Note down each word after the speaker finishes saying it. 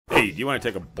Hey, do you want to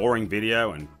take a boring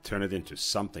video and turn it into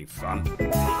something fun?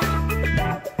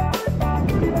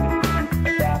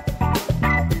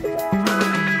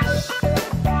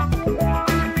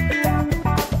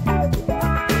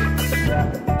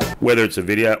 Whether it's a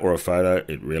video or a photo,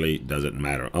 it really doesn't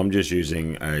matter. I'm just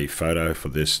using a photo for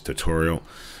this tutorial,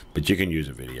 but you can use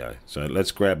a video. So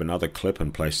let's grab another clip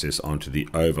and place this onto the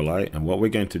overlay. And what we're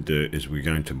going to do is we're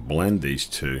going to blend these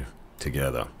two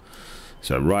together.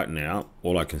 So right now,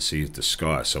 all I can see is the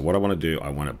sky. So what I want to do, I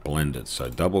want to blend it. So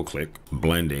double click,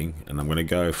 blending, and I'm going to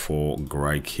go for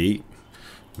gray key.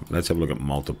 Let's have a look at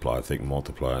multiply. I think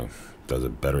multiply does a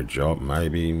better job,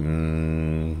 maybe.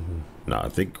 No, I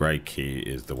think gray key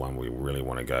is the one we really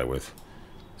want to go with.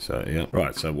 So yeah,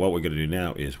 right. So what we're going to do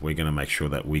now is we're going to make sure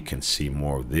that we can see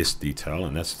more of this detail,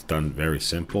 and that's done very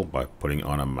simple by putting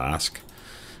on a mask.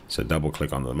 So double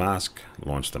click on the mask,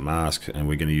 launch the mask, and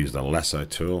we're going to use the lasso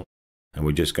tool. And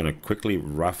we're just going to quickly,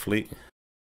 roughly,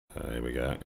 there we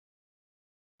go,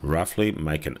 roughly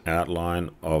make an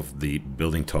outline of the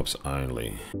building tops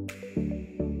only.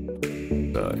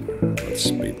 So let's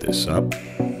speed this up.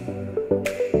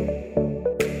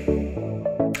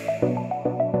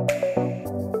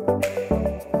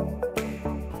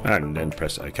 And then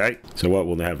press OK. So what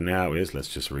we'll have now is, let's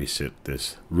just refit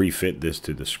this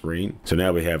to the screen. So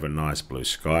now we have a nice blue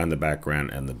sky in the background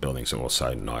and the buildings are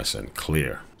also nice and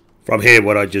clear. From here,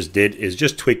 what I just did is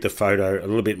just tweak the photo a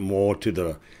little bit more to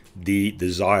the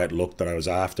desired look that I was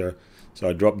after. So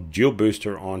I dropped Dual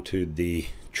Booster onto the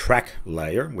track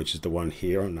layer, which is the one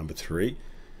here on number 3.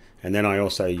 And then I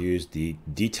also used the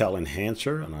detail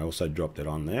enhancer, and I also dropped it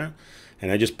on there. And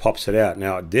it just pops it out.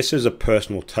 Now, this is a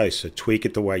personal taste, so tweak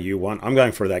it the way you want. I'm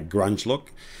going for that grunge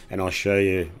look, and I'll show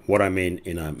you what I mean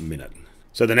in a minute.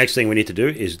 So the next thing we need to do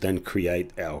is then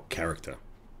create our character.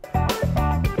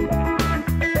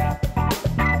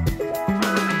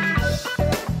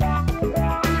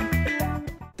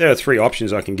 There are 3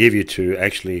 options I can give you to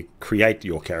actually create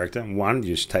your character. One,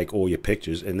 just take all your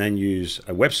pictures and then use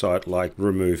a website like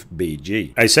Remove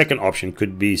BG. A second option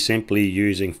could be simply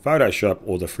using Photoshop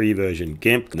or the free version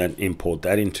GIMP and then import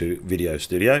that into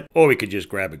Videostudio. Or we could just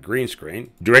grab a green screen,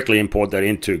 directly import that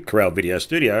into Corel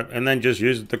Videostudio, and then just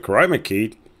use the chroma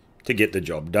key to get the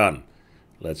job done.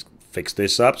 Let's fix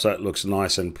this up so it looks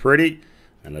nice and pretty,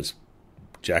 and let's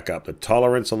jack up the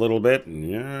tolerance a little bit.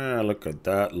 Yeah, look at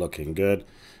that, looking good.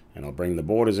 And I'll bring the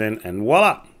borders in, and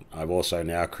voila! I've also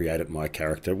now created my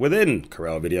character within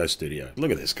Corel Videostudio.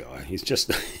 Look at this guy. He's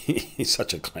just, he's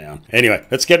such a clown. Anyway,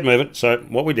 let's get moving. So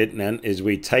what we did then is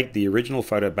we take the original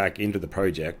photo back into the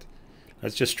project.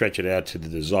 Let's just stretch it out to the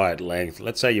desired length.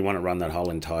 Let's say you want to run that whole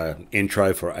entire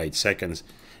intro for 8 seconds.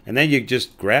 And then you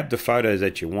just grab the photos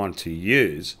that you want to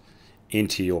use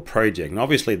into your project. And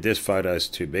obviously this photo is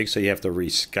too big, so you have to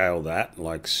rescale that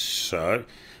like so,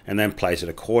 and then place it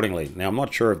accordingly. Now I'm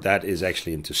not sure if that is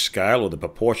actually into scale or the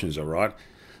proportions are right,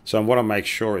 so I want to make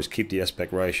sure is keep the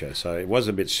aspect ratio. So it was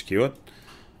a bit skewed.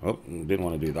 Oh, didn't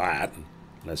want to do that.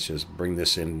 Let's just bring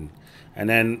this in, and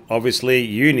then obviously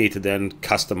you need to then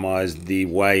customize the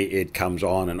way it comes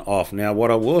on and off. Now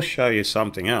what I will show you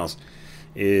something else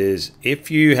is if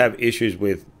you have issues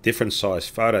with different size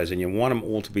photos and you want them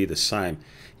all to be the same,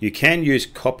 you can use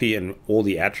copy and all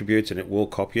the attributes and it will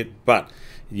copy it, but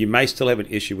you may still have an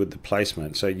issue with the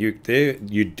placement. So you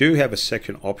do have a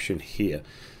section option here.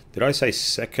 Did I say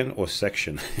second or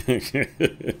section?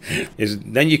 Is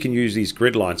then you can use these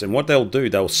grid lines, and what they'll do,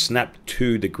 they'll snap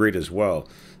to the grid as well.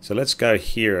 So let's go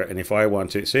here, and if I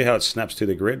want to see how it snaps to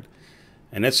the grid,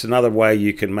 and that's another way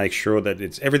you can make sure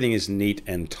that everything is neat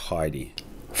and tidy.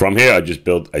 From here, I just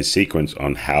built a sequence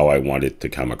on how I want it to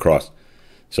come across.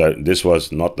 So this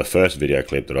was not the first video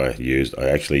clip that I used. I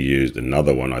actually used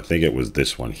another one. I think it was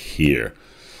this one here.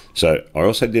 So I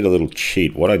also did a little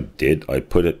cheat. What I did, I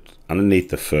put it underneath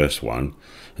the first one,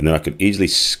 and then I could easily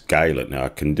scale it. Now I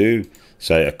can do,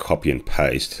 say, a copy and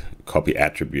paste, copy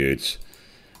attributes,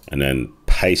 and then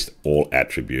paste all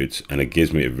attributes, and it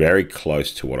gives me very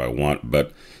close to what I want.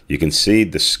 But you can see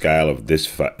the scale of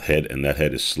this head and that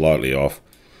head is slightly off.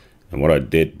 And what I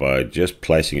did, by just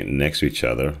placing it next to each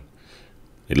other,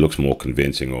 it looks more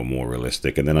convincing or more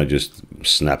realistic, and then I just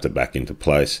snapped it back into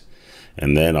place.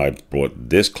 And then I brought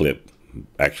this clip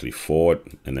actually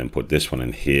forward and then put this one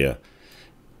in here.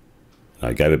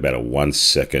 I gave it about a 1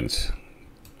 second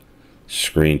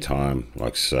screen time,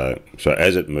 like so. So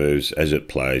as it moves, as it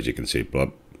plays, you can see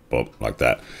blop, blop, like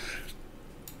that.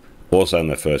 Also in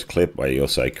the first clip, I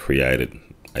also created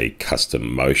a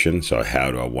custom motion. So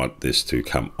how do I want this to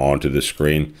come onto the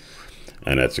screen?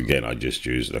 And that's, again, I just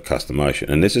used a custom motion.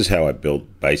 And this is how I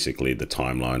built basically the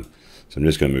timeline. So I'm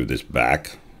just going to move this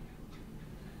back.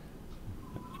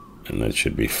 and that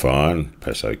should be fine.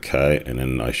 Press OK, and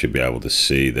then I should be able to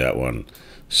see that one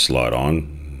slide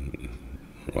on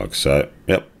like so.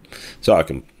 Yep. So I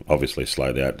can obviously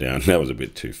slow that down. That was a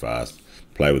bit too fast.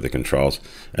 Play with the controls,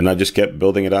 and I just kept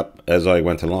building it up as I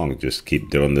went along. Just keep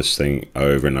doing this thing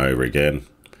over and over again.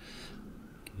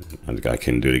 And I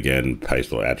can do it again,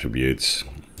 paste all attributes,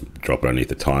 drop it underneath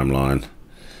the timeline,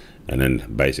 and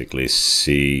then basically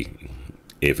see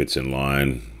if it's in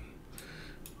line.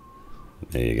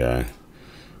 There you go.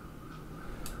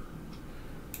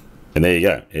 And there you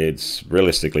go. It's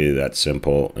realistically that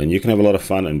simple, and you can have a lot of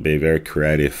fun and be very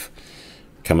creative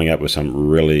coming up with some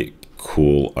really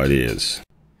cool ideas.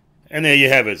 And there you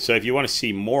have it. So if you want to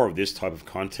see more of this type of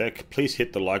content, please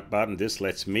hit the like button. This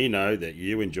lets me know that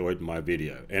you enjoyed my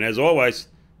video. And as always,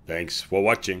 thanks for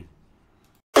watching.